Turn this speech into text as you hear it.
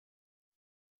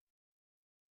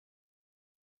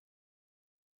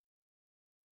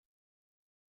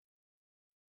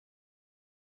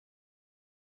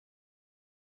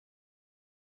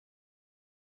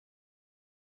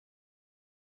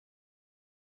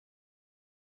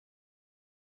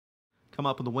come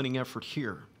up with the winning effort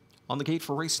here. On the gate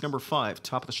for race number 5,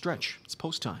 top of the stretch. It's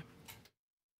post time.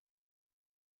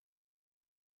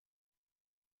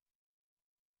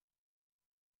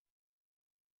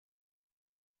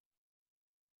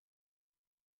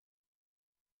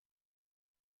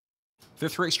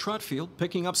 Fifth race trot field,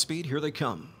 picking up speed. Here they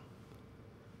come.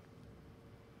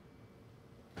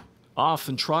 Off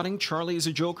and trotting, Charlie is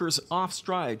a Joker's off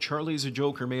stride. Charlie is a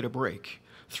Joker made a break.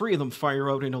 3 of them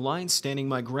fire out in a line, standing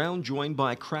my ground, joined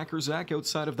by Cracker Zack.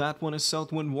 Outside of that one is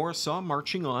Southwind Warsaw,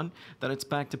 marching on. Then it's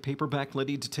back to Paperback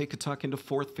Liddy to take a tuck into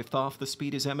 4th. 5th off the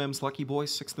speed is MM's Lucky Boy.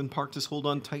 6th and parked is Hold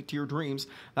On Tight to Your Dreams.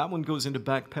 That one goes into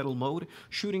back pedal mode.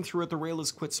 Shooting through at the rail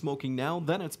is Quit Smoking Now.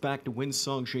 Then it's back to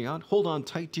Windsong Géant. Hold On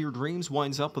Tight to Your Dreams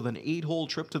winds up with an 8-hole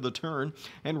trip to the turn.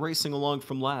 And racing along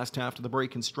from last after the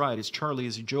break in stride is Charlie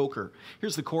is a Joker.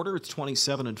 Here's the quarter. It's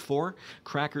 27-4.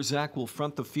 Cracker Zack will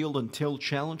front the field until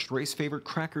challenged. Race favorite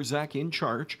Cracker Zack in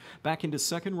charge. Back into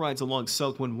second, rides along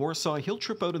Southwind Warsaw. He'll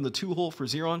trip out in the 2-hole for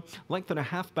Xeron. Length and a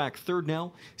half back third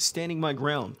now. Standing my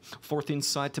ground. 4th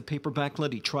inside to Paperback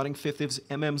Liddy. Trotting 5th is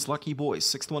MM's Lucky Boy.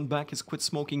 6th one back is Quit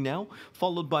Smoking Now.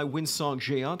 Followed by Windsong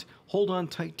Géant. Hold On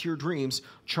Tight to Your Dreams.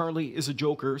 Charlie is a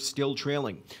Joker, still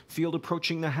trailing. Field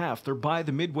approaching the half. They're by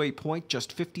the midway point,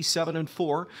 just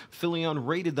 57-4. Philion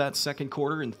rated that second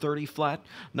quarter in 30 flat.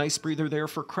 Nice breather there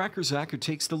for Cracker Zack, who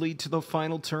takes the lead to the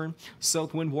final turn.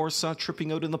 Southwind Warsaw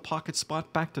tripping out in the pocket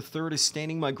spot. Back to 3rd is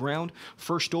Standing My Ground.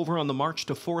 First over on the march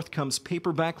to 4th comes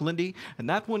Paperback Lindy, and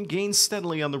that one gains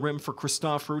steadily on the rim for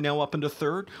Christopher, now up into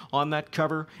 3rd. On that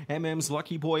cover, MM's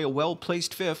Lucky Boy, a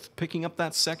well-placed 5th, picking up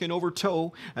that second over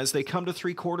toe as they come to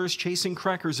 3/4, chasing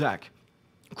Cracker Zack.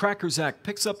 Cracker Zack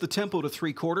picks up the tempo to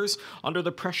 3/4 under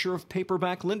the pressure of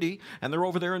Paperback Lindy, and they're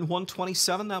over there in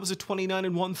 127. That was a 29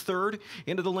 1/3.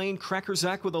 Into the lane, Cracker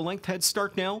Zack with a length head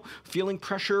start now, feeling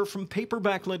pressure from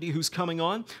Paperback Lindy, who's coming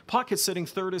on. Pocket sitting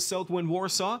 3rd is Southwind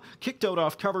Warsaw. Kicked out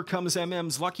off cover comes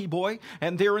MM's Lucky Boy,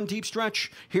 and they're in deep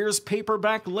stretch. Here's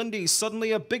Paperback Lindy,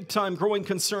 suddenly a big-time growing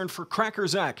concern for Cracker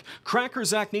Zack. Cracker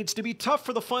Zack needs to be tough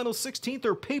for the final 16th,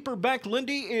 or Paperback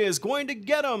Lindy is going to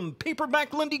get him.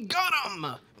 Paperback Lindy got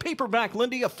him! Paperback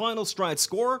Lindy, a final stride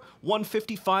score,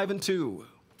 155-2.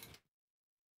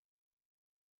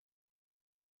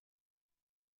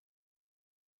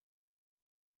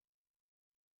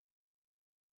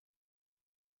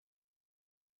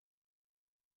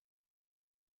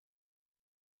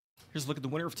 Here's a look at the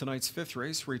winner of tonight's 5th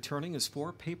race. Returning is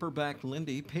for Paperback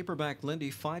Lindy. Paperback Lindy,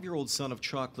 5-year-old son of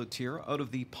Chocolatier, out of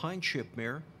the Pine Chip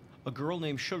mare. A girl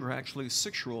named Sugar, actually a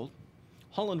 6-year-old.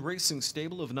 Holland Racing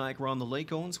Stable of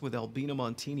Niagara-on-the-Lake owns, with Albina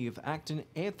Montini of Acton.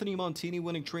 Anthony Montini,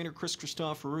 winning trainer. Chris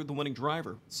Christopher, the winning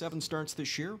driver. 7 starts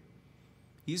this year.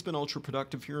 He's been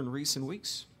ultra-productive here in recent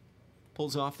weeks.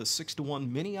 Pulls off the 6-1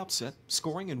 mini upset,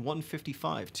 scoring in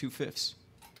 155 2/5.